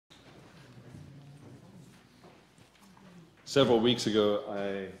Several weeks ago,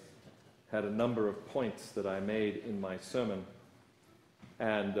 I had a number of points that I made in my sermon,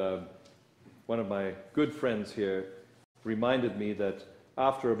 and one of my good friends here reminded me that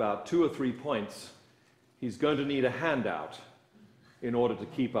after about 2 or 3 points, he's going to need a handout in order to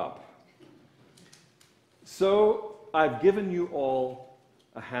keep up. So I've given you all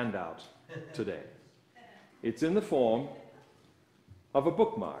a handout today. It's in the form of a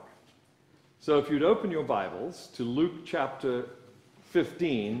bookmark. So if you'd open your Bibles to Luke chapter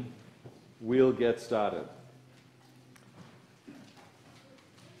 15, we'll get started.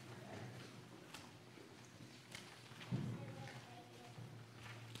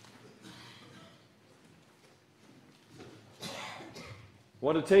 I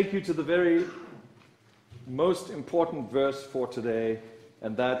want to take you to the very most important verse for today,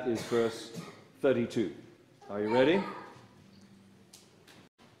 and that is verse 32. Are you ready?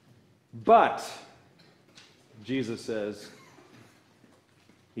 But, Jesus says,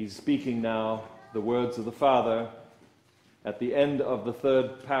 he's speaking now the words of the Father at the end of the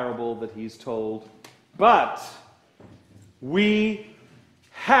third parable that he's told. But we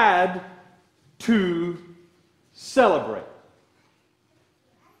had to celebrate.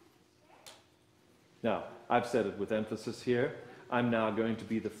 Now, I've said it with emphasis here. I'm now going to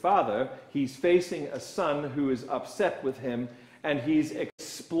be the father. He's facing a son who is upset with him, and he's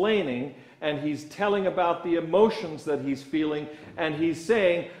explaining and he's telling about the emotions that he's feeling, and he's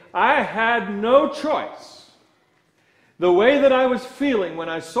saying, I had no choice. The way that I was feeling when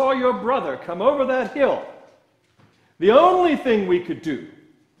I saw your brother come over that hill, the only thing we could do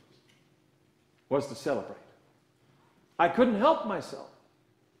was to celebrate. I couldn't help myself.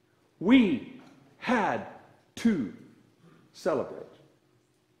 We had to celebrate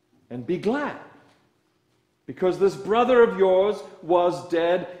and be glad, because this brother of yours was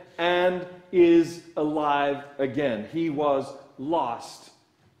dead and is alive again. He was lost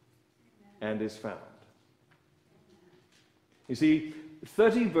and is found. You see,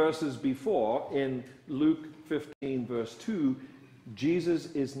 30 verses before, in Luke 15 verse 2,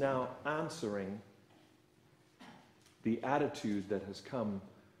 Jesus is now answering the attitude that has come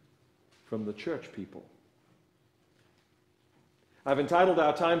from the church people. I've entitled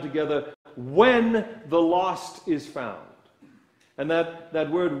our time together, When the Lost is Found. And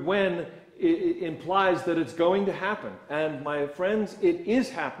that word when implies that it's going to happen. And my friends, it is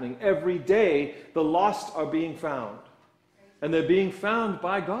happening. Every day the lost are being found. And they're being found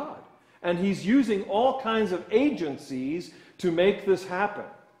by God. And he's using all kinds of agencies to make this happen.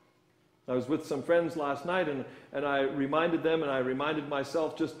 I was with some friends last night, and I reminded them, and I reminded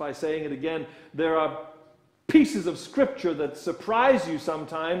myself just by saying it again, there are pieces of scripture that surprise you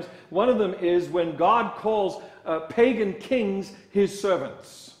sometimes. One of them is when God calls pagan kings his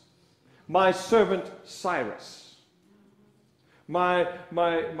servants. My servant Cyrus. My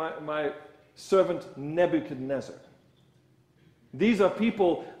servant Nebuchadnezzar. These are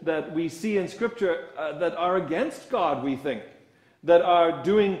people that we see in scripture that are against God, we think, that are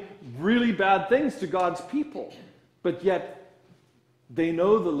doing really bad things to God's people, but yet they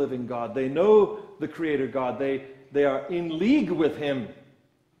know the living God. They know the Creator God. They are in league with him.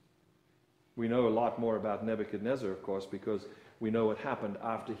 We know a lot more about Nebuchadnezzar, of course, because we know what happened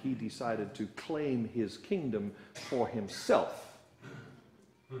after he decided to claim his kingdom for himself.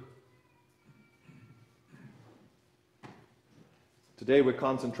 Today we're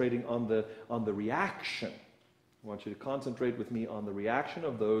concentrating on the reaction. I want you to concentrate with me on the reaction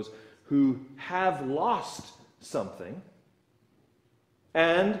of those who have lost something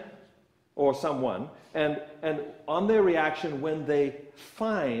or someone, and on their reaction when they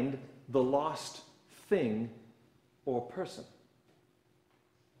find the lost thing or person.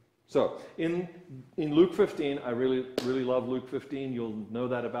 So, in Luke 15, I really love Luke 15. You'll know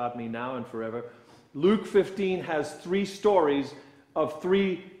that about me now and forever. Luke 15 has 3 stories of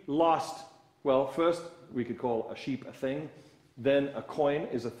 3 lost, well, first we could call a sheep a thing, then a coin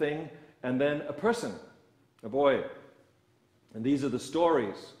is a thing, and then a person, a boy. And these are the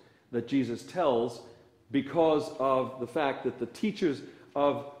stories that Jesus tells because of the fact that the teachers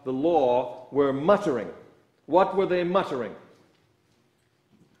of the law were muttering. What were they muttering?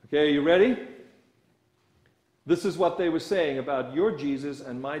 Okay, are you ready? This is what they were saying about your Jesus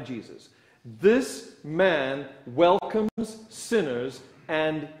and my Jesus. This man welcomes sinners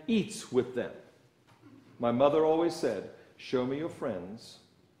and eats with them. My mother always said, show me your friends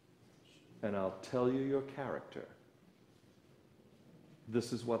and I'll tell you your character.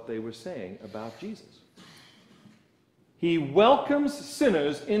 This is what they were saying about Jesus. He welcomes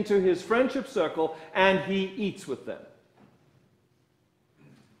sinners into his friendship circle and he eats with them.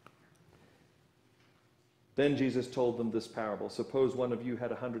 Then Jesus told them this parable. Suppose one of you had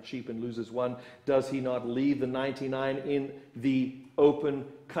 100 sheep and loses one. Does he not leave the 99 in the open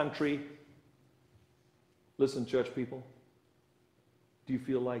country? Listen, church people. Do you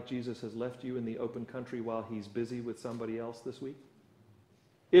feel like Jesus has left you in the open country while he's busy with somebody else this week?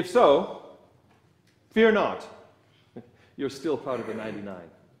 If so, fear not. You're still part of the 99.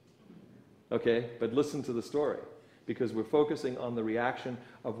 Okay? But listen to the story, because we're focusing on the reaction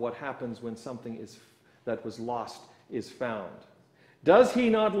of what happens when something that was lost is found. Does he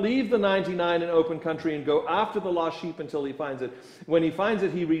not leave the 99 in open country and go after the lost sheep until he finds it? When he finds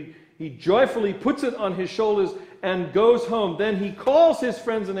it, he joyfully puts it on his shoulders and goes home. Then he calls his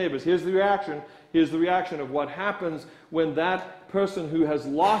friends and neighbors. Here's the reaction. Here's the reaction of what happens when that person who has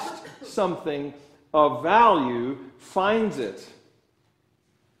lost something of value finds it.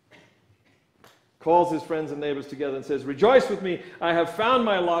 Calls his friends and neighbors together and says, "Rejoice with me, I have found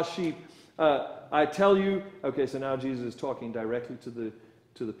my lost sheep. I tell you," okay, so now Jesus is talking directly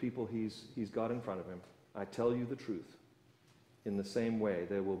to the people he's got in front of him. "I tell you the truth. In the same way,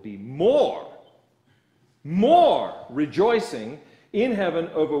 there will be more rejoicing in heaven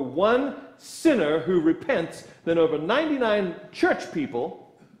over one sinner who repents than over 99 church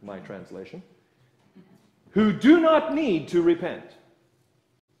people," my translation, "who do not need to repent."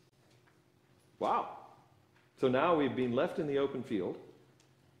 Wow. So now we've been left in the open field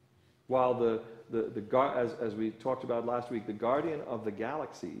while as we talked about last week, the guardian of the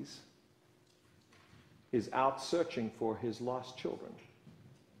galaxies is out searching for his lost children.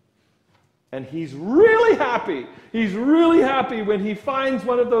 And he's really happy. He's really happy when he finds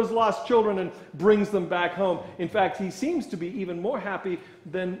one of those lost children and brings them back home. In fact, he seems to be even more happy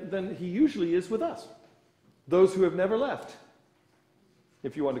than he usually is with us, those who have never left,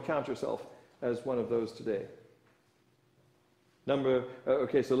 if you want to count yourself as one of those today.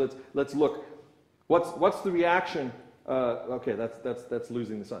 Okay, so let's look. What's the reaction? Okay, that's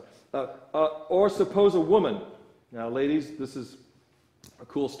losing the sun. Or suppose a woman. Now, ladies, this is a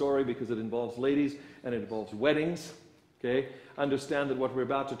cool story because it involves ladies and it involves weddings. Okay, understand that what we're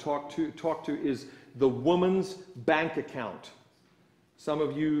about to talk to is the woman's bank account. Some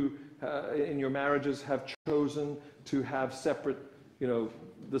of you in your marriages have chosen to have separate,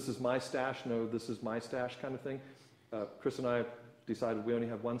 this is my stash, no, this is my stash kind of thing. Chris and I decided we only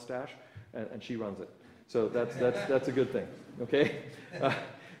have one stash, and she runs it. So that's a good thing, okay?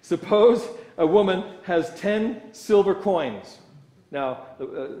 Suppose a woman has 10 silver coins. Now,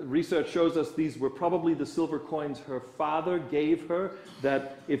 research shows us these were probably the silver coins her father gave her,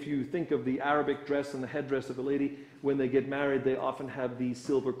 that if you think of the Arabic dress and the headdress of a lady, when they get married, they often have these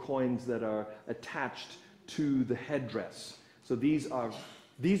silver coins that are attached to the headdress. So these are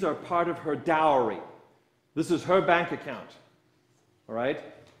part of her dowry. This is her bank account, all right?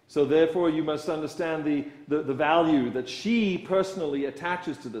 So therefore, you must understand the value that she personally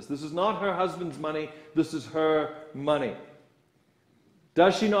attaches to this. This is not her husband's money. This is her money.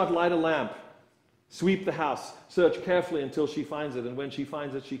 Does she not light a lamp, sweep the house, search carefully until she finds it? And when she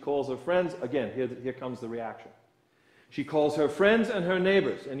finds it, she calls her friends. Again, here comes the reaction. She calls her friends and her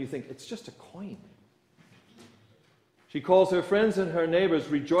neighbors. And you think, it's just a coin. She calls her friends and her neighbors,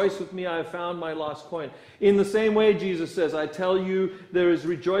 "Rejoice with me, I have found my lost coin." In the same way, Jesus says, "I tell you, there is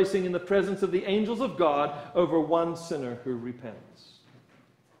rejoicing in the presence of the angels of God over one sinner who repents."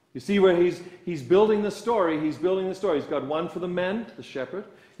 You see where he's building the story. He's building the story. He's got one for the men, the shepherd.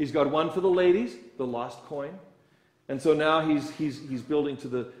 He's got one for the ladies, the lost coin. And so now he's building to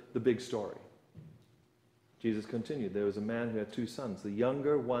the big story. Jesus continued, "There was a man who had 2 sons. The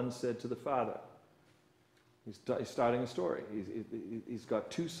younger one said to the father," he's starting a story. He's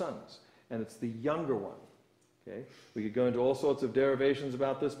got 2 sons, and it's the younger one. Okay? We could go into all sorts of derivations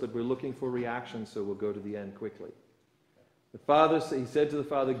about this, but we're looking for reactions, so we'll go to the end quickly. He said to the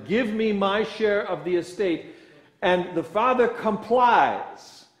father, "Give me my share of the estate." And the father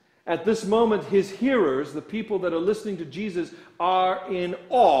complies. At this moment, his hearers, the people that are listening to Jesus, are in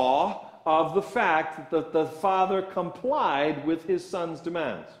awe of the fact that the father complied with his son's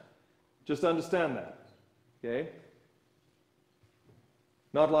demands. Just understand that. Okay?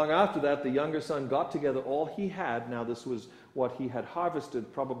 Not long after that, the younger son got together all he had. Now, this was what he had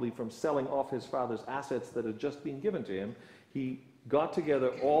harvested, probably from selling off his father's assets that had just been given to him. He got together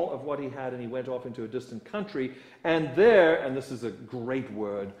all of what he had, and he went off into a distant country. And there, and this is a great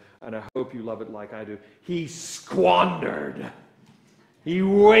word, and I hope you love it like I do, he squandered. He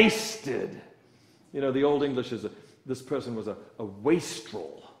wasted. The Old English is, this person was a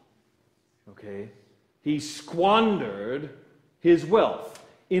wastrel. Okay? He squandered his wealth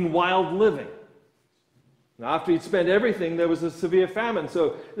in wild living. Now, after he'd spent everything, there was a severe famine.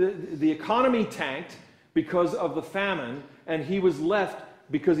 So the economy tanked. because of the famine, and he was left,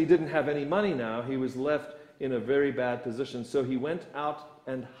 because he didn't have any money now, he was left in a very bad position. So he went out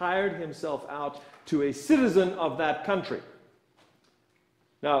and hired himself out to a citizen of that country.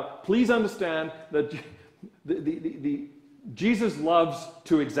 Now, please understand that Jesus loves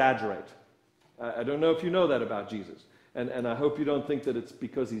to exaggerate. I don't know if you know that about Jesus. And I hope you don't think that it's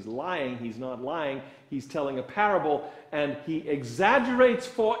because he's lying. He's not lying. He's telling a parable, and he exaggerates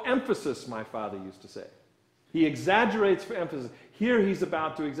for emphasis, my father used to say. He exaggerates for emphasis. Here he's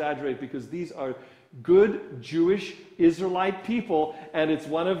about to exaggerate because these are good Jewish Israelite people, and it's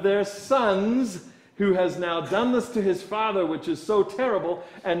one of their sons who has now done this to his father, which is so terrible,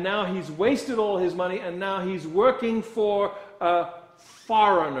 and now he's wasted all his money, and now he's working for a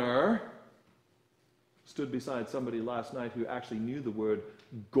foreigner. Stood beside somebody last night who actually knew the word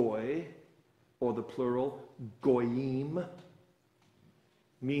goy, or the plural goyim,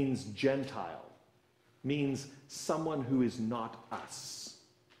 means Gentile, means someone who is not us.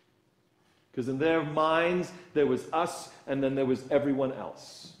 Because in their minds, there was us, and then there was everyone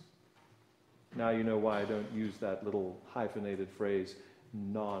else. Now you know why I don't use that little hyphenated phrase,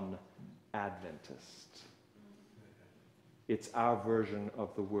 non-Adventist. It's our version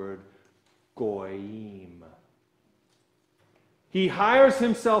of the word goyim. He hires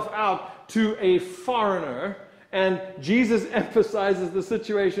himself out to a foreigner, and Jesus emphasizes the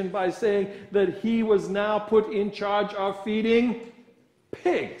situation by saying that he was now put in charge of feeding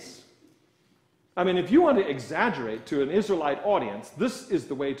pigs. I mean, if you want to exaggerate to an Israelite audience, this is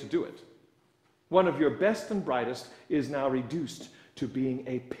the way to do it. One of your best and brightest is now reduced to being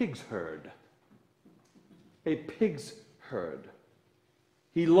a pig's herd. A pig's herd.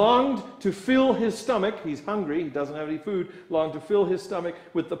 He longed to fill his stomach. He's hungry. He doesn't have any food. Longed to fill his stomach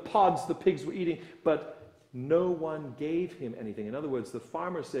with the pods the pigs were eating. But no one gave him anything. In other words, the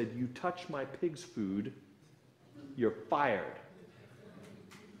farmer said, "You touch my pig's food, you're fired."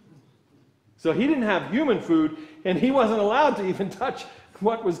 So he didn't have human food, and he wasn't allowed to even touch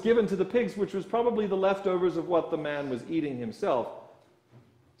what was given to the pigs, which was probably the leftovers of what the man was eating himself.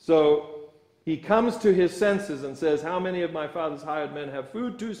 So he comes to his senses and says, "How many of my father's hired men have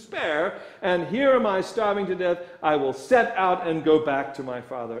food to spare? And here am I starving to death. I will set out and go back to my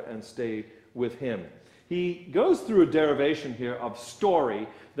father and stay with him." He goes through a derivation here of story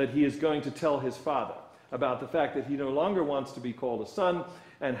that he is going to tell his father about the fact that he no longer wants to be called a son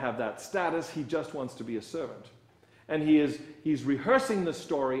and have that status. He just wants to be a servant. And he's rehearsing the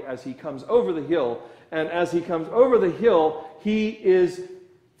story as he comes over the hill. And as he comes over the hill, he is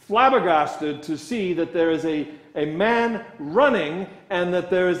flabbergasted to see that there is a man running and that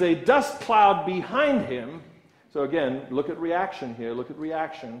there is a dust cloud behind him. So again, look at reaction here. Look at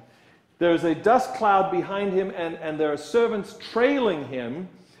reaction. There's a dust cloud behind him, and there are servants trailing him,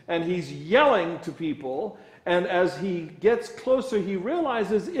 and he's yelling to people. And as he gets closer, he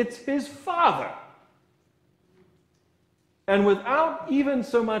realizes it's his father. And without even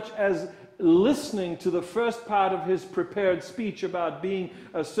so much as listening to the first part of his prepared speech about being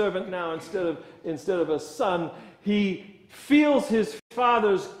a servant now instead of a son, he feels his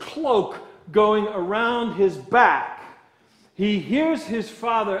father's cloak going around his back. He hears his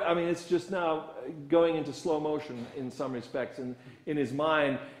father, I mean, it's just now going into slow motion in some respects in his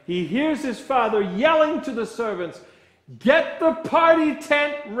mind. He hears his father yelling to the servants, "Get the party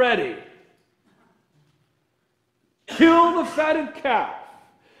tent ready. Kill the fatted calf.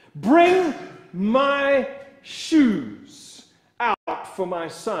 Bring my shoes out for my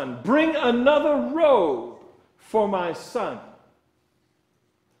son. Bring another robe for my son."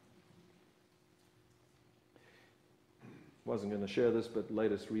 Wasn't going to share this, but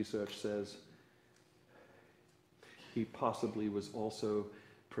latest research says he possibly was also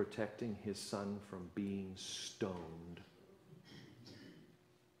protecting his son from being stoned.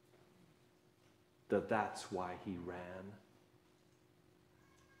 That's why he ran.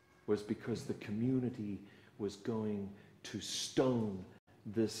 Was because the community was going to stone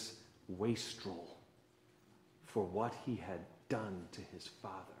this wastrel for what he had done to his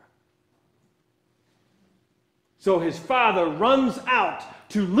father. So his father runs out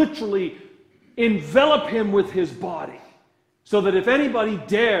to literally envelop him with his body, so that if anybody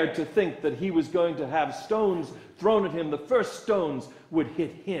dared to think that he was going to have stones thrown at him, the first stones would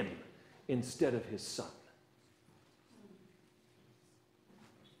hit him instead of his son.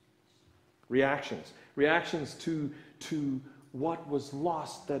 Reactions to what was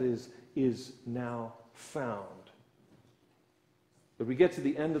lost that is now found. But we get to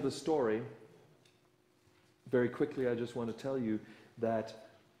the end of the story. Very quickly, I just want to tell you that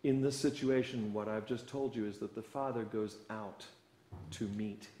in this situation, what I've just told you is that the father goes out to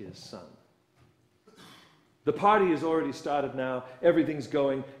meet his son. The party has already started now. Everything's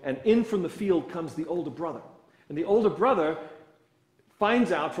going. And in from the field comes the older brother. And the older brother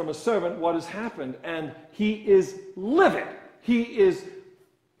finds out from a servant what has happened. And he is livid. He is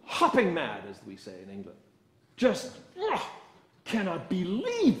hopping mad, as we say in England. Just cannot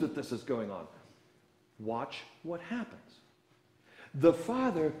believe that this is going on. Watch what happens. The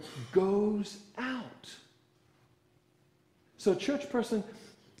father goes out. So, church person,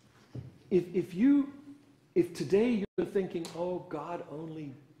 if today you're thinking, oh, God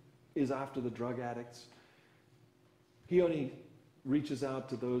only is after the drug addicts, he only reaches out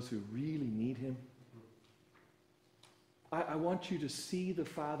to those who really need him, I want you to see the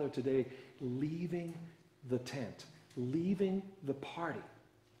Father today leaving the tent, leaving the party,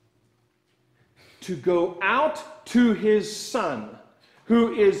 to go out to his son,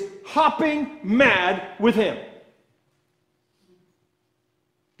 who is hopping mad with him.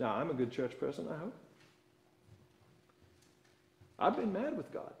 Now, I'm a good church person, I hope. I've been mad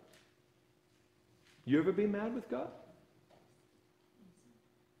with God. You ever been mad with God?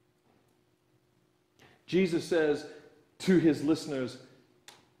 Jesus says to his listeners,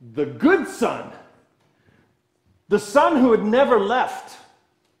 the good son, the son who had never left,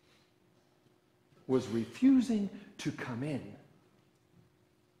 was refusing to come in.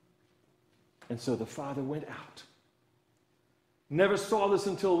 And so the father went out. Never saw this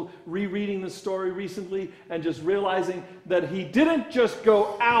until rereading the story recently and just realizing that he didn't just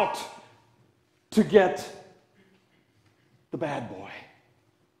go out to get the bad boy.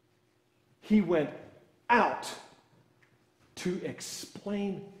 He went out to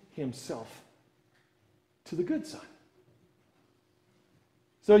explain himself to the good son.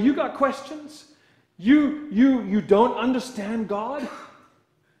 So you got questions? You don't understand God?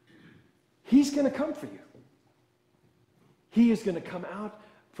 He's going to come for you. He is going to come out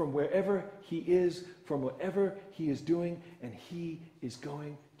from wherever he is, from whatever he is doing, and he is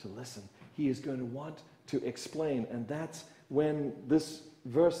going to listen. He is going to want to explain. And that's when this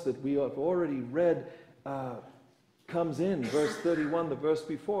verse that we have already read comes in. Verse 31, the verse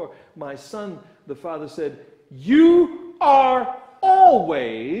before. My son, the father said, you are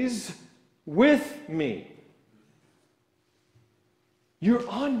always with me. You're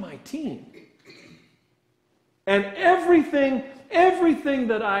on my team. And everything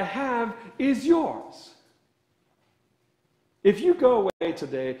that I have is yours. If you go away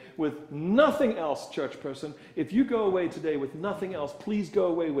today with nothing else, church person, if you go away today with nothing else, please go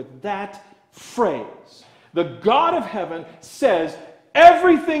away with that phrase. The God of heaven says,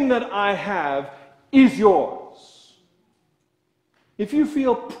 everything that I have is yours. If you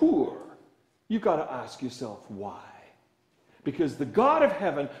feel poor, you've got to ask yourself why. Because the God of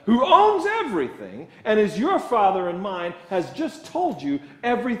heaven, who owns everything and is your father and mine, has just told you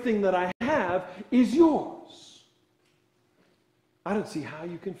everything that I have is yours. I don't see how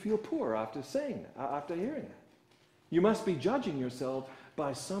you can feel poor after saying that, after hearing that. You must be judging yourself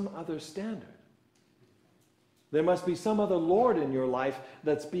by some other standard. There must be some other Lord in your life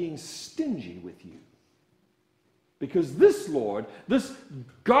that's being stingy with you. Because this Lord, this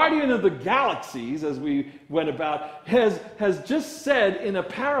guardian of the galaxies, as we went about, has just said in a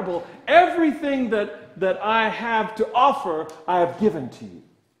parable, everything that I have to offer, I have given to you.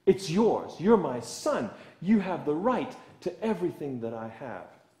 It's yours. You're my son. You have the right to everything that I have.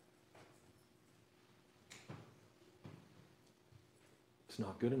 It's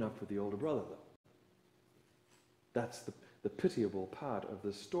not good enough for the older brother, though. That's the pitiable part of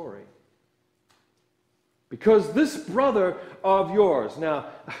this story. Because this brother of yours, now,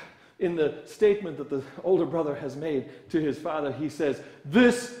 in the statement that the older brother has made to his father, he says,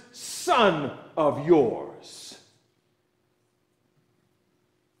 this son of yours.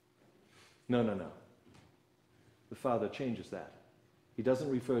 No. The father changes that. He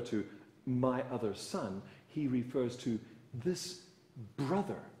doesn't refer to my other son. He refers to this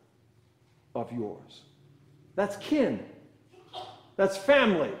brother of yours. That's kin. That's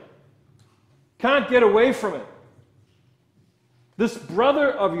family. Can't get away from it. This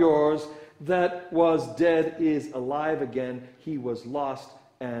brother of yours that was dead is alive again. He was lost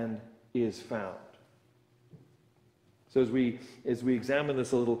and is found. So as we examine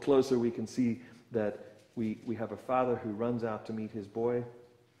this a little closer, we can see that we have a father who runs out to meet his boy.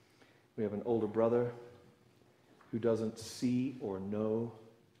 We have an older brother who doesn't see or know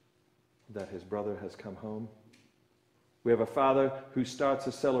that his brother has come home. We have a father who starts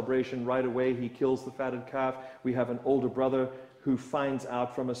a celebration right away. He kills the fatted calf. We have an older brother who finds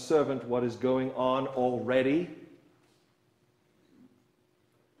out from a servant what is going on already.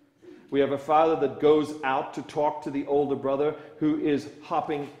 We have a father that goes out to talk to the older brother who is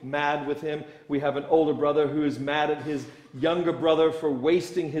hopping mad with him. We have an older brother who is mad at his younger brother for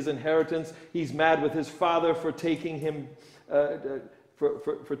wasting his inheritance. He's mad with his father for taking him,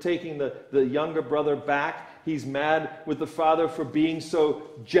 for taking the younger brother back. He's mad with the father for being so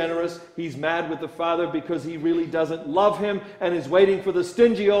generous. He's mad with the father because he really doesn't love him and is waiting for the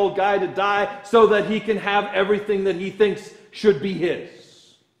stingy old guy to die so that he can have everything that he thinks should be his.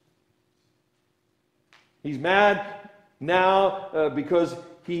 He's mad now because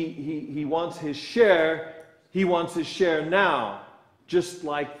he wants his share. He wants his share now, just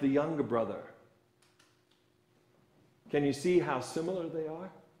like the younger brother. Can you see how similar they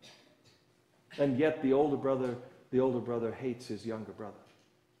are? And yet the older brother hates his younger brother.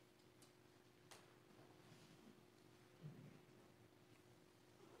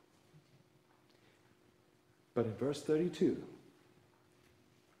 But in verse 32,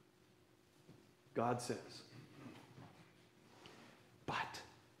 God says, but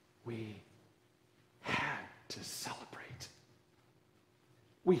we had to celebrate.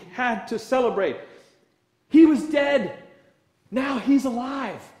 We had to celebrate. He was dead. Now he's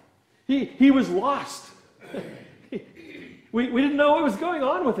alive. He was lost. We didn't know what was going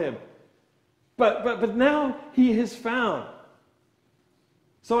on with him. But now he is found.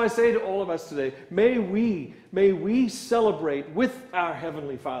 So I say to all of us today, may we celebrate with our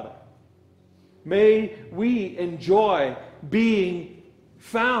Heavenly Father. May we enjoy being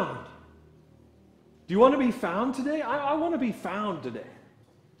found. Do you want to be found today? I want to be found today.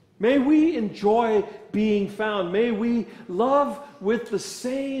 May we enjoy being found. May we love with the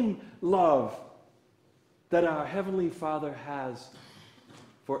same love that our Heavenly Father has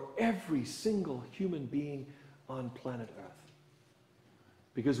for every single human being on planet Earth.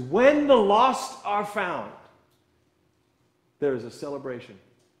 Because when the lost are found, there is a celebration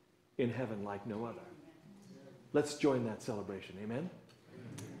in heaven like no other. Let's join that celebration. Amen?